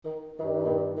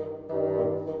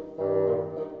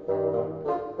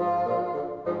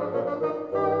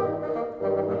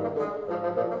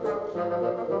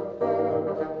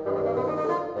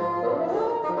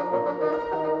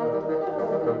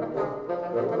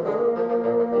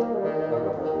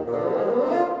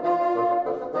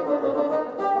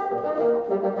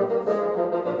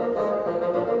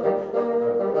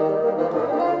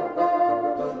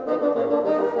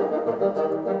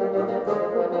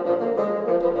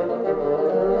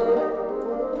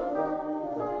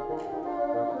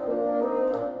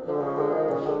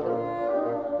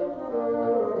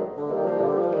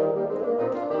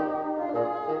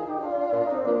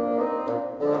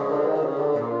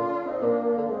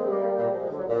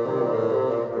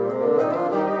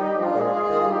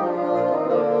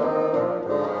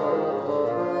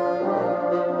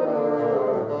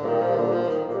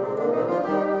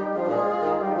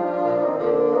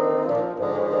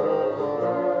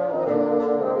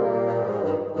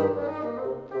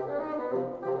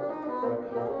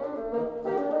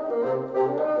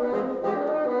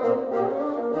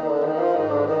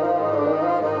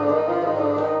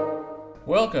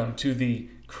welcome to the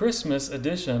Christmas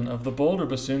edition of the Boulder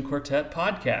Bassoon Quartet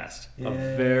podcast. Yay. A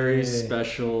very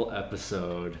special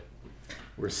episode.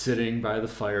 We're sitting by the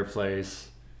fireplace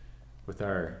with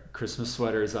our Christmas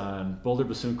sweaters on, Boulder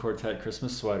Bassoon Quartet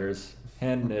Christmas sweaters,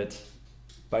 hand knit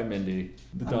by Mindy.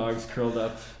 The dog's curled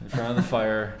up in front of the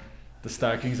fire. The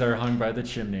stockings are hung by the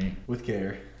chimney. With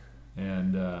care.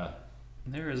 And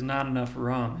there is not enough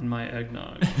rum in my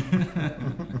eggnog.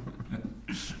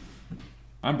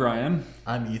 I'm Brian.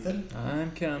 I'm Ethan.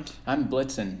 I'm Kent. I'm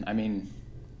Blitzen.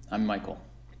 I'm Michael.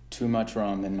 Too much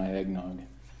rum in my eggnog.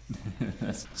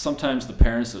 Sometimes the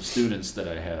parents of students that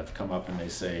I have come up and they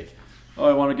say, "Oh,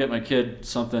 I want to get my kid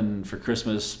something for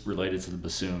Christmas related to the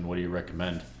bassoon. What do you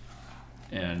recommend?"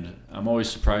 And I'm always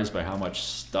surprised by how much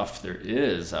stuff there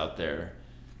is out there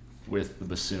with the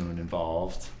bassoon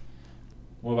involved.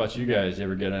 What about you guys? You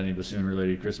ever get any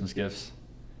bassoon-related Christmas gifts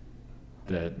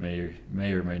that may or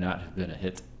may not have been a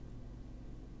hit?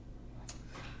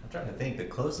 I'm trying to think. The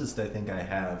closest I think I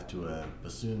have to a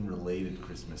bassoon-related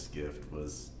Christmas gift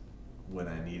was when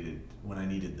I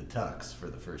needed the tux for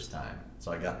the first time.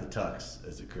 So I got the tux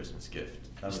as a Christmas gift.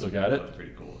 Still got it? That was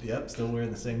pretty cool. Yep, still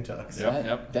wearing the same tux.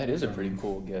 Yep. That is a pretty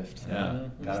cool gift. Yeah.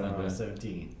 Got it when I was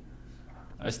 17.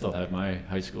 I still have my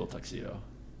high school tuxedo.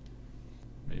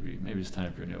 Maybe it's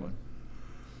time for a new one.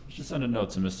 Just send a note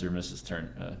to Mr. and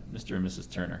Mrs.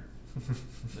 Turner.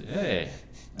 Say, hey,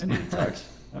 I need a tux.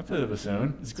 I play the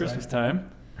bassoon. It's Christmas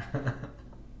time.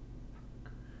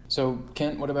 So,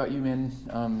 Kent, what about you,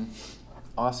 man?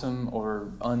 Awesome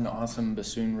or unawesome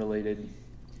bassoon related?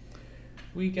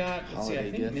 We got, I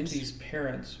think gifts. Mindy's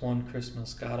parents one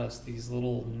Christmas got us these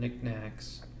little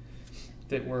knickknacks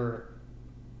that were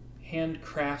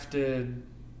handcrafted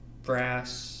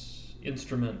brass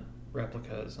instrument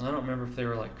replicas. And I don't remember if they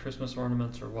were like Christmas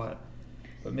ornaments or what.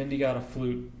 But Mindy got a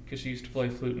flute because she used to play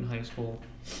flute in high school.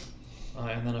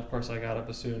 And then, of course, I got a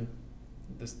bassoon.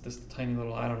 This tiny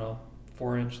little,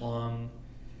 4-inch long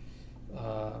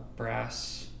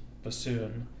brass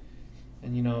bassoon.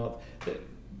 And,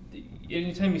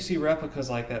 anytime you see replicas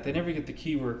like that, they never get the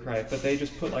key work right, but they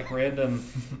just put like random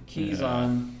keys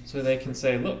on so they can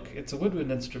say, look, it's a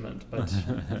woodwind instrument. But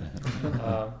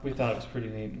we thought it was pretty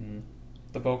neat, and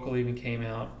the vocal even came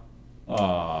out.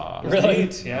 Aww. Really?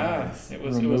 Neat, yeah. Nice. It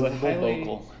was a highly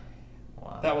vocal.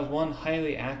 Wow. That was one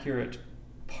highly accurate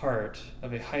part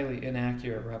of a highly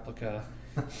inaccurate replica,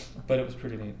 but it was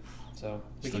pretty neat. So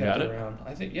we Still kept got it it? around.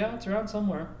 I think it's around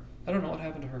somewhere. I don't know what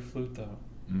happened to her flute though.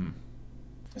 Mm.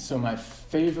 So my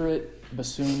favorite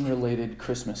bassoon-related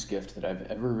Christmas gift that I've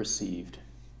ever received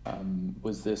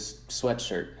was this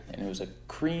sweatshirt, and it was a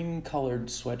cream-colored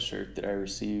sweatshirt that I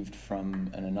received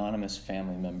from an anonymous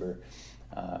family member.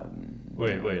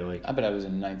 Wait, like I bet I was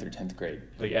in 9th or 10th grade.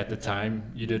 like at the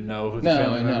time you didn't know who the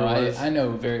family member was? I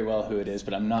know very well who it is,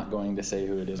 but I'm not going to say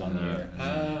who it is on the air.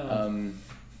 Oh.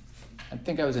 I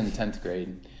think I was in 10th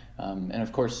grade, and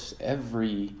of course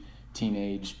every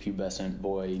teenage pubescent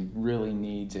boy really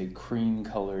needs a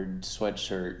cream-colored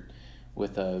sweatshirt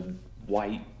with a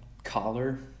white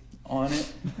collar on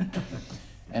it.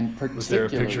 And Was there a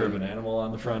picture of particularly- an animal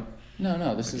on the front?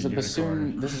 No. This Like is a a bassoon.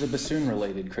 unicorn? This is a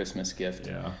bassoon-related Christmas gift.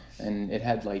 Yeah. And it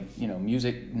had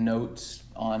music notes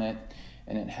on it,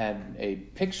 and it had a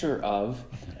picture of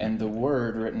and the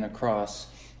word written across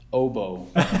oboe.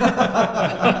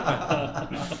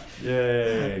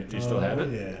 Yay. Do you still have it?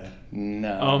 Yeah.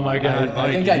 No. Oh my God, I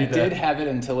Mike, think you I need that. did have it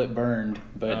until it burned,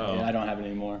 but Oh. I don't have it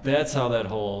anymore. That's how that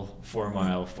whole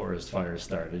 4-mile forest fire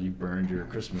started. You burned your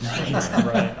Christmas tree.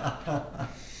 Right.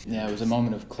 Yeah, it was a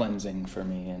moment of cleansing for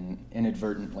me, and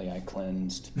inadvertently I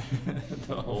cleansed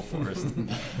The whole forest. Do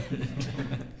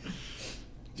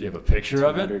you have a picture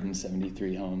of it?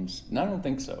 273 homes. No, I don't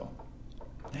think so.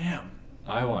 Damn.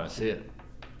 I want to see it.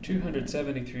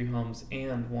 273 homes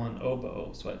and one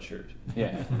oboe sweatshirt.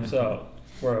 Yeah. So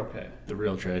we're okay. The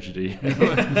real tragedy.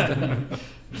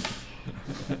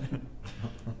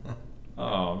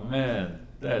 Oh man,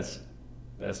 that's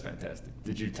fantastic.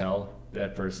 Did you tell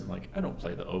that person, like, I don't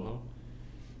play the oboe?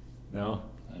 No?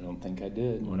 I don't think I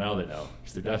did. Well, now they know,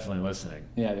 because they're definitely listening.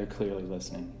 Yeah, they're clearly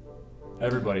listening.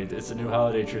 Everybody, it's a new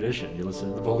holiday tradition. You listen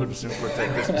to the Boulder Bassoon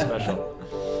Quartet Christmas special.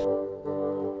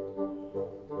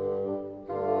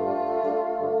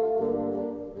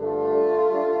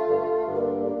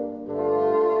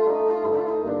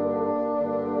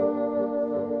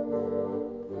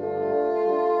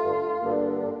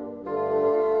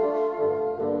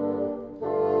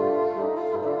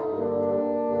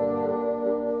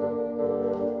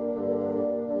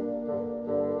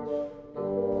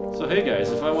 So hey guys,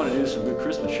 if I want to do some good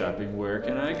Christmas shopping, where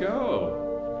can I go?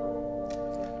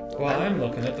 Well, I'm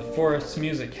looking at the Forest's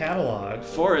Music catalog.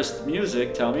 Forest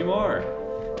Music, tell me more.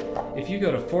 If you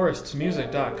go to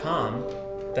forestsmusic.com,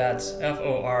 that's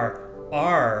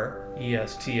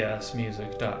FORRESTS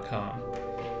music.com,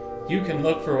 you can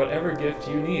look for whatever gift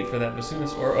you need for that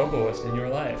bassoonist or oboist in your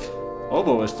life.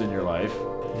 Oboist in your life.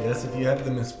 Yes, if you have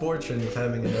the misfortune of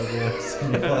having an oboist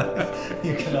in your life,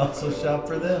 you can also shop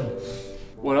for them.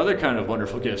 What other kind of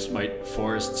wonderful gifts might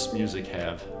Forest's Music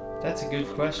have? That's a good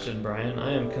question, Brian.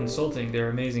 I am consulting their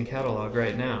amazing catalog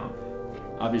right now.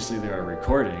 Obviously, there are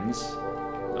recordings.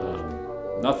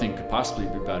 Nothing could possibly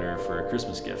be better for a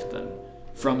Christmas gift than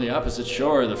From the Opposite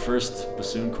Shore, the first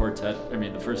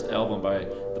album by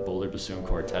the Boulder Bassoon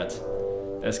Quartet.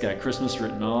 That's got Christmas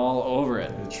written all over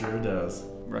it. It sure does.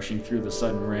 Rushing through the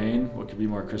sudden rain, what could be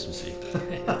more Christmassy?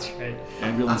 That's right.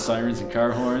 Ambulance sirens and car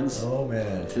horns. Oh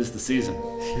man. 'Tis the season.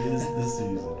 'Tis the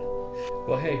season.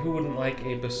 Well, hey, who wouldn't like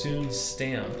a bassoon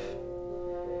stamp?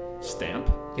 Stamp?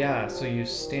 Yeah, so you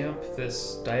stamp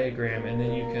this diagram and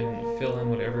then you can fill in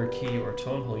whatever key or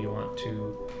tone hole you want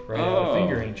to write out a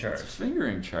fingering chart. It's a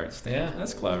fingering chart stamp. Yeah.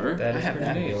 That's clever. That I is have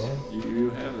pretty that. neat. You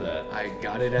have that. I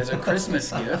got it as a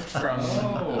Christmas gift from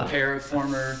a pair of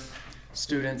former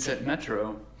students at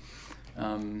Metro.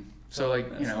 So, like,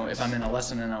 That's you know, nice. if I'm in a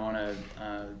lesson and I want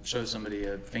to show somebody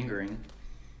a fingering,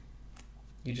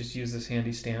 You just use this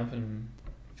handy stamp and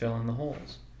fill in the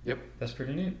holes. Yep. That's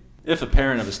pretty neat. If a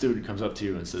parent of a student comes up to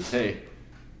you and says, "Hey,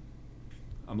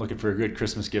 I'm looking for a good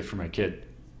Christmas gift for my kid,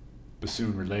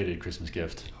 bassoon-related Christmas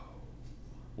gift.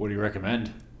 What do you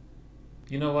recommend?"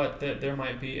 You know what? There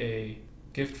might be a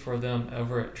gift for them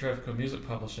over at Trevco Music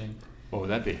Publishing. What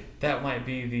would that be? That might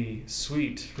be the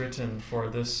suite written for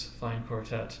this fine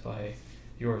quartet by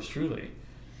yours truly.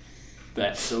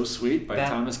 That's So Sweet by That-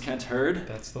 Thomas Kent Hurd.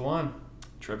 That's the one.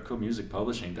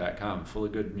 TrevcoMusicPublishing.com, full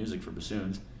of good music for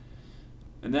bassoons.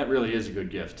 And that really is a good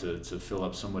gift to fill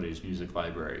up somebody's music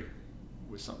library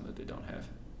with something that they don't have.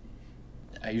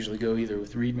 I usually go either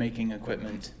with reed making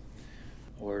equipment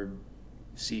or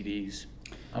CDs.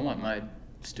 I want my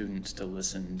students to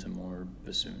listen to more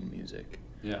bassoon music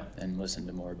Yeah. and listen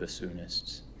to more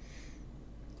bassoonists.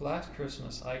 Last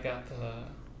Christmas, I got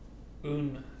the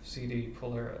Un CD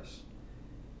Polaris.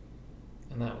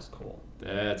 And that was cool.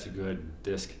 That's a good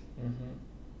disc. Mm-hmm.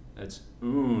 That's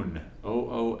Oon,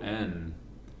 O-O-N.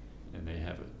 And they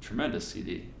have a tremendous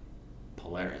CD,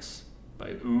 Polaris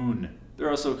by Oon. There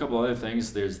are also a couple other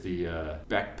things. There's the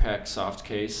backpack soft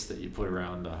case that you put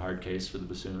around the hard case for the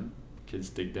bassoon. Kids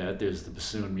dig that. There's the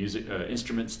bassoon music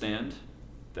instrument stand.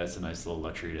 That's a nice little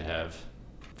luxury to have.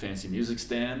 Fancy music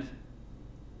stand.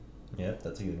 Yep,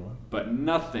 that's a good one. But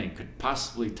nothing could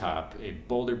possibly top a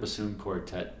Boulder Bassoon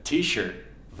Quartet t-shirt.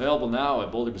 Available now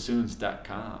at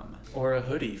boulderbassoons.com. Or a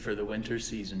hoodie for the winter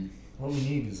season. What we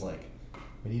need is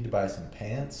we need to buy some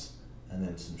pants and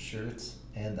then some shirts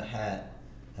and the hat,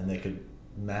 and they could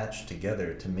match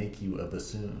together to make you a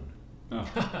bassoon. Oh.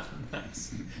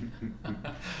 Nice.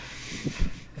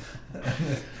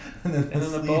 And And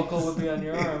then the buckle would be on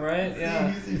your arm, right?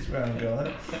 Yeah. You see where I'm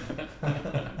going.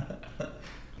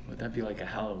 Would that be like a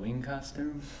Halloween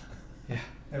costume? Yeah.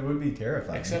 It would be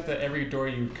terrifying. Except that every door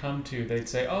you'd come to, they'd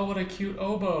say, "Oh, what a cute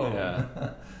oboe." Yeah.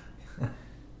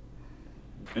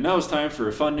 And now it's time for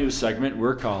a fun new segment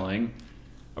we're calling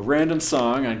A Random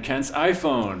Song on Kent's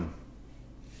iPhone.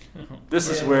 This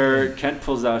is Yay. where Kent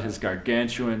pulls out his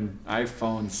gargantuan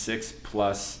iPhone 6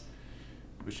 Plus,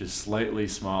 which is slightly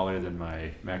smaller than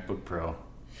my MacBook Pro.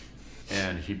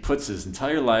 And he puts his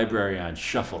entire library on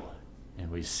shuffle,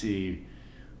 and we see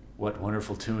what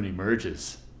wonderful tune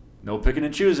emerges. No picking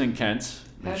and choosing, Kent.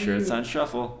 Make How do sure it's you- on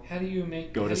shuffle. How do you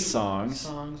make? Go how to do you- songs.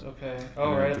 Songs, okay. And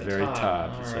Oh, then right at the very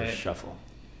top, it All says right. shuffle.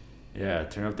 Yeah,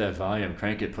 turn up that volume,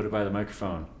 crank it, put it by the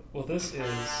microphone. Well, this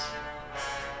is.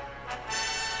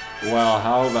 Wow,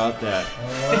 how about that?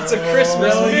 It's a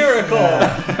Christmas Holy miracle!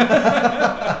 snap.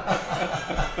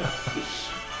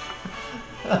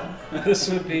 This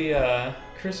would be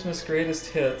Christmas greatest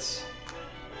hits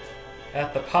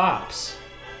at the Pops.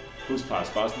 Who's Pops?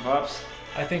 Boston Pops?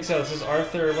 I think so. This is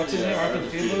Arthur. What's his Yeah, name? Arthur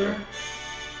Arthur Fiedler. Fiedler.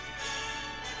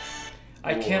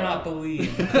 I Wow. cannot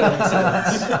believe the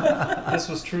coincidence. This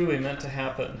was truly meant to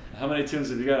happen. How many tunes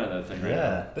have you got on that thing right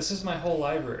Yeah. This is my whole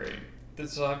library.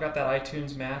 So I've got that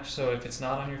iTunes match. So if it's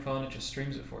not on your phone, it just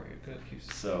streams it for you. Good. now?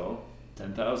 So,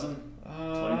 10,000?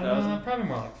 20,000? 20,000? Probably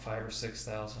more like 5,000 or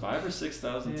 6,000. 5,000 or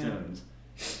 6,000 Yeah. tunes.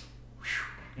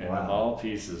 And Wow. of all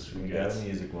pieces, We we got got... a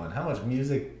music one. How much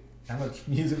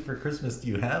music for Christmas do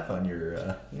you have on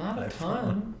your Not a iPhone?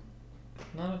 ton.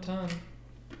 Not a ton.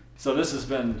 So this has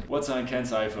been What's on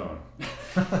Kent's iPhone.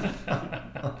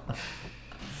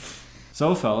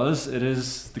 So, fellas, it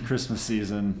is the Christmas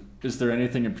season. Is there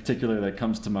anything in particular that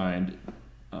comes to mind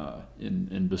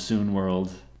in bassoon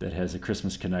world that has a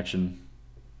Christmas connection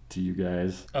to you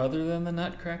guys? Other than the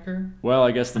Nutcracker? Well, I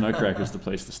guess the Nutcracker is the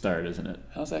place to start, isn't it?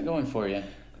 How's that going for you?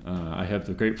 I have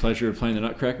the great pleasure of playing the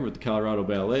Nutcracker with the Colorado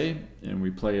Ballet, and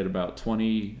we play it about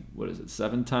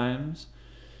 7 times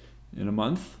in a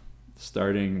month.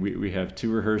 Starting, we have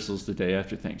 2 rehearsals the day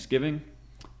after Thanksgiving,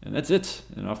 and that's it,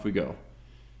 and off we go.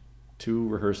 2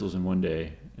 rehearsals in one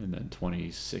day, and then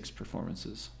 26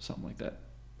 performances, something like that.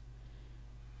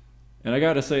 And I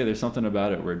gotta say, there's something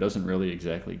about it where it doesn't really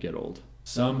exactly get old.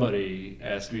 Somebody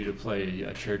asked me to play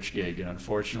a church gig, and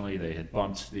unfortunately they had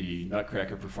bumped the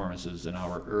Nutcracker performances an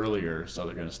hour earlier, so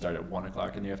they're going to start at 1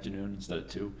 o'clock in the afternoon instead of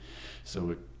 2. So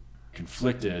it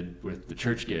conflicted with the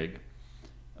church gig,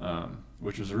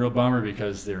 which was a real bummer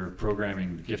because they were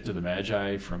programming the Gift of the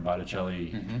Magi from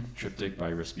Botticelli Triptych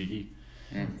by Respighi,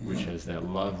 which has that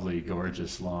lovely,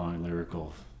 gorgeous, long,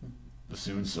 lyrical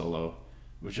bassoon solo,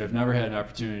 which I've never had an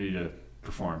opportunity to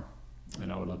perform,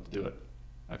 and I would love to do it.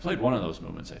 I played one of those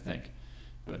movements, I think,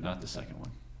 but not the second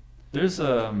one. There's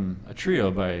a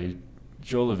trio by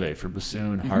Jolivet for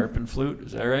bassoon, harp, and flute.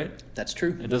 Is that right? That's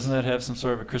true. And doesn't that have some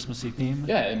sort of a Christmassy theme?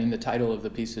 Yeah, I mean, the title of the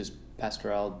piece is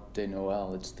Pastoral de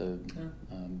Noël. It's the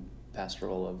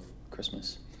pastoral of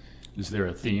Christmas. Is there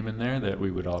a theme in there that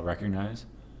we would all recognize?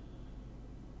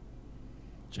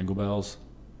 Jingle bells?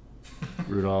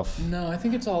 Rudolph? No, I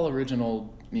think it's all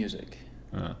original music.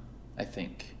 I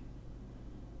think.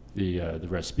 The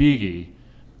Respighi,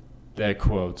 that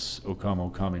quotes O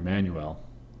come Emmanuel.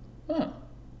 Oh.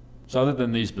 So other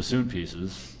than these bassoon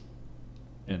pieces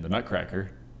and the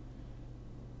Nutcracker,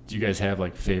 do you guys have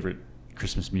like favorite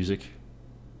Christmas music?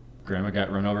 Grandma got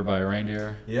run over by a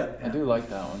reindeer? Yep. I do like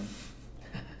that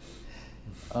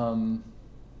one.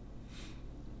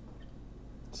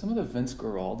 Some of the Vince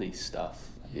Guaraldi stuff.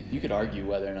 You could argue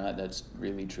whether or not that's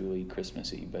really truly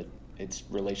Christmassy, but its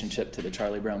relationship to the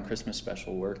Charlie Brown Christmas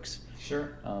special works.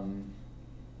 Sure.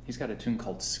 He's got a tune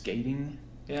called Skating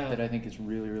that I think is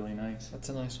really, really nice. That's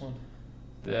a nice one.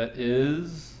 That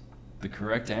is the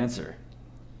correct answer.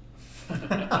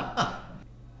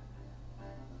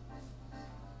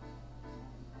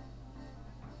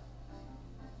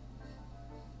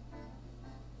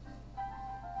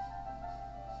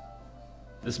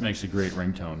 This makes a great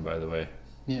ringtone, by the way.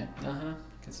 Yeah. I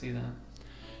can see that.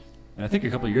 And I think a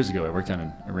couple of years ago I worked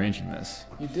on arranging this.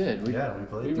 You did. We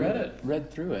played. We read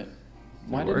through it.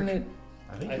 Why didn't it?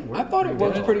 I think it I worked. I thought it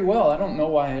worked well. pretty well. I don't know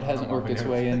why it hasn't worked its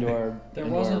way into our There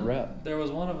into our wasn't. rep. There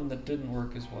was one of them that didn't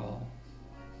work as well.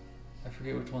 I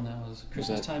forget which one that was. Was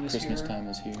Christmas that time is Christmas here. time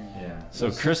is here. Yeah.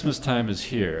 So Christmas Time is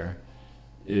Here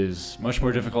is much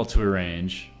more difficult to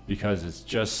arrange because it's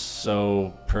just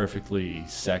so perfectly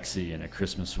sexy in a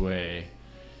Christmas way,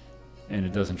 and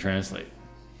it doesn't translate.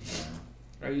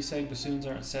 Are you saying bassoons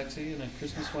aren't sexy in a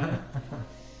Christmas way?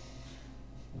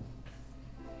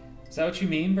 Is that what you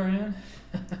mean, Brian?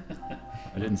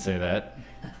 I didn't say that.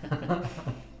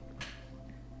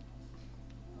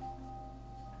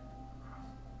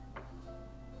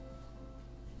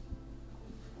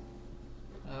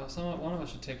 One of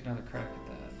us should take another crack at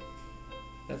that.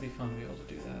 That'd be fun to be able to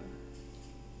do that.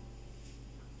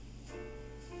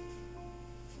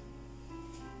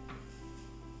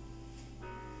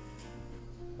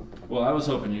 Well, I was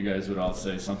hoping you guys would all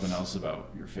say something else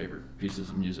about your favorite pieces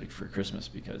of music for Christmas,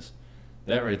 because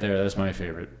that right there, that's my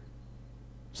favorite.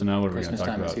 So now what are we going Christmas to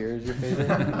talk time about? is here is your favorite.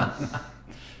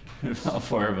 All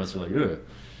 4 of us are like, ugh,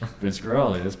 Vince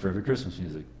Guaraldi, that's perfect Christmas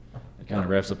music. It kind of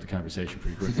wraps up the conversation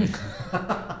pretty quickly.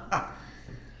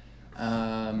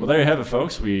 Well, there you have it,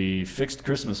 folks. We fixed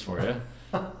Christmas for you.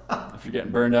 If you're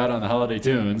getting burned out on the holiday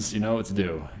tunes, you know what to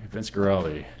do. Vince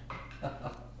Guaraldi.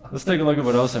 Let's take a look at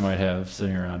what else I might have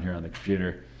sitting around here on the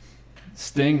computer.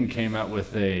 Sting came out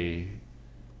with a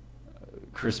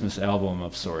Christmas album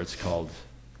of sorts called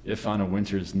If on a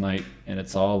Winter's Night, and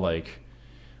it's all like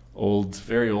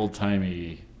very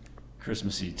old-timey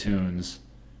Christmassy tunes,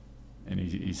 and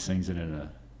he sings it in a...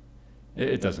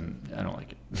 It doesn't... I don't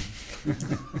like it.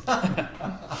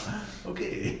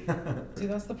 Okay. See,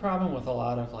 that's the problem with a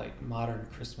lot of like modern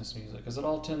Christmas music, because it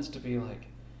all tends to be like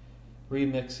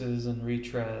remixes and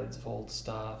retreads of old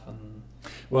stuff, and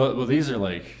Well, these are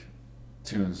like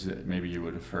tunes that maybe you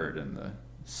would have heard in the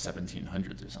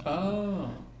 1700s or something.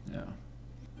 oh, Yeah.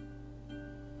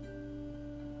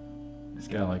 It's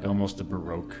got like almost a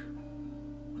Baroque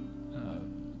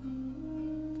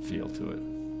feel to it.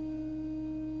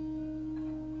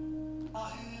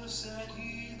 Said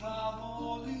he, thou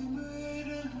holy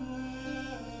maiden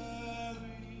Mary,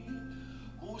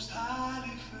 most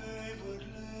highly favored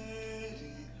lady,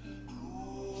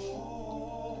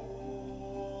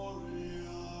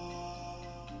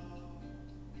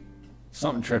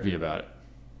 something trippy about it.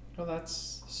 Well,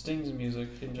 that's Sting's music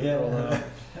in general. Yeah,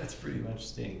 that's pretty much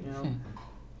Sting. You know?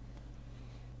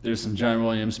 There's some John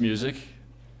Williams music,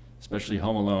 especially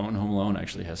Home Alone. Home Alone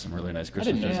actually has some really nice I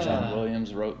Christmas didn't know music. Yeah. John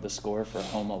Williams wrote the score for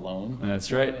Home Alone.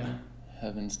 That's right. Yeah.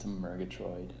 Heavens to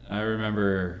Murgatroyd. I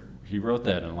remember he wrote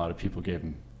that, and a lot of people gave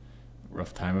him a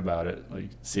rough time about it. Like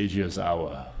Seiji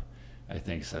Ozawa, I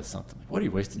think, said something like, "What are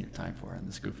you wasting your time for on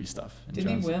this goofy stuff?" And Did he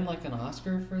John's- win like an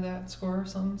Oscar for that score or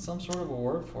some sort of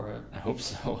award for it? I hope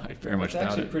so. I very much It's doubt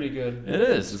actually it. pretty good. It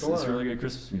is. It's score. really good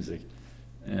Christmas music,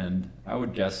 and I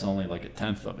would guess only like a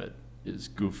tenth of it is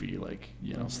goofy, like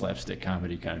slapstick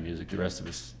comedy kind of music. The rest of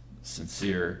it's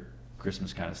sincere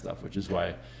Christmas kind of stuff, which is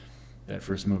why that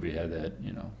first movie had that.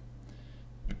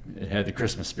 It had the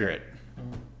Christmas spirit.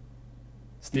 Mm.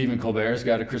 Stephen Colbert's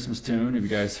got a Christmas tune. Have you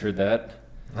guys heard that?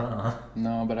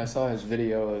 No, but I saw his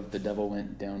video of The Devil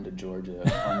Went Down to Georgia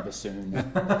on bassoon.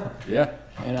 Yeah.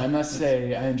 And I must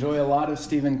say, I enjoy a lot of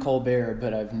Stephen Colbert,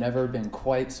 but I've never been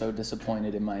quite so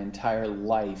disappointed in my entire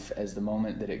life as the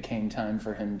moment that it came time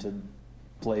for him to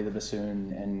play the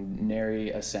bassoon and nary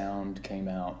a sound came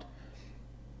out.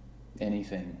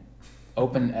 Anything.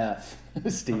 Open F,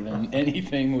 Stephen.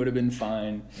 Anything would have been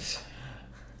fine.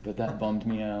 But that bummed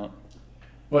me out.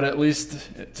 But at least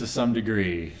to some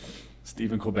degree,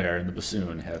 Stephen Colbert and the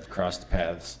bassoon have crossed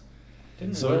paths.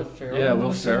 Didn't Will Ferrell? Yeah, do Will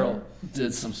a Ferrell song?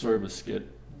 did some sort of a skit.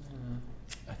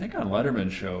 I think on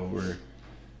Letterman show where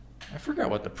I forgot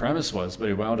what the premise was, but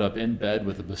he wound up in bed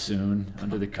with a bassoon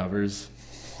under the covers.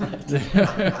 It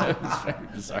was very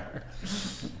bizarre.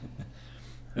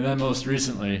 And then most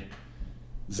recently,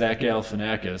 Zach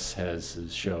Galifianakis has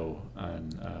his show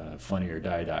on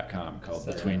funnyordie.com called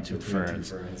Between Two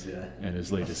Ferns. Yeah. And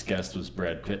his latest guest was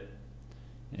Brad Pitt.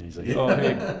 And he's like, "Oh,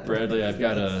 hey, Bradley, I've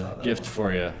got a gift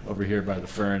for you over here by the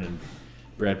fern." And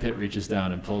Brad Pitt reaches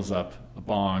down and pulls up a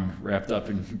bong wrapped up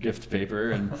in gift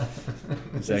paper. And Zach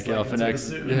He's like, "It's a Galifianakis,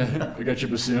 bassoon." "Yeah, I got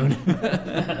your bassoon."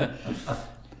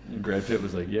 And Brad Pitt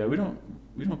was like, "Yeah, we don't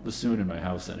bassoon in my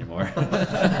house anymore."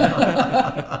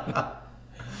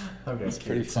 Okay, It's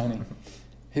pretty funny.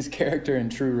 His character in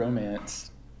True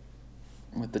Romance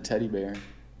with the teddy bear.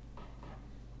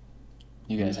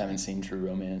 You guys haven't seen True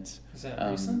Romance. Is that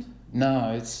recent?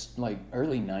 No, it's like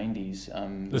early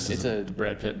 90s. This it's is a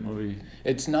Brad Pitt movie.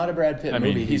 It's not a Brad Pitt I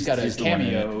mean, movie. He's got a he's the one in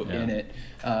it, cameo yeah. in it.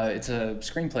 It's a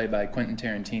screenplay by Quentin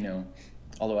Tarantino,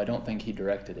 although I don't think he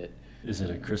directed it. Is it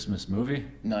a Christmas movie?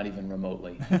 Not even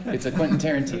remotely. It's a Quentin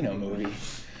Tarantino movie.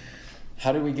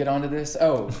 How did we get onto this?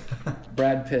 Oh,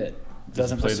 Brad Pitt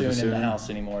doesn't play the bassoon in the bassoon? house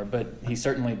anymore, but he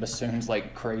certainly bassoons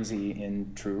like crazy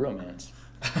in True Romance.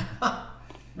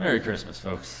 Merry Christmas,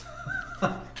 folks.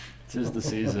 'Tis the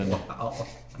season.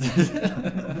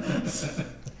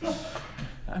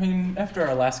 I mean, after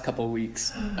our last couple of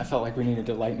weeks, I felt like we needed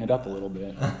to lighten it up a little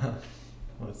bit.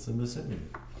 What's in this in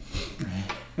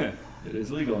It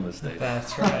is legal in this state.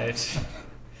 That's right.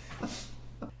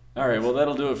 All right, well,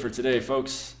 that'll do it for today,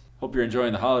 folks. Hope you're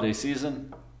enjoying the holiday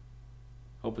season.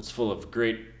 Hope it's full of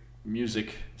great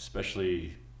music,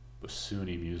 especially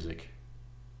bassoony music.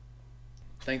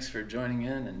 Thanks for joining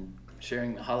in and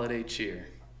sharing the holiday cheer.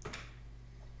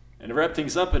 And to wrap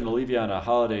things up and to leave you on a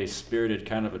holiday spirited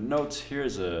kind of a note,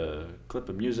 here's a clip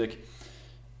of music.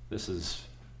 This is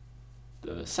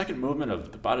the second movement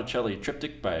of the Botticelli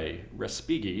Triptych by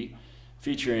Respighi,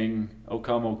 featuring O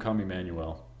Come,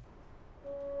 Emmanuel.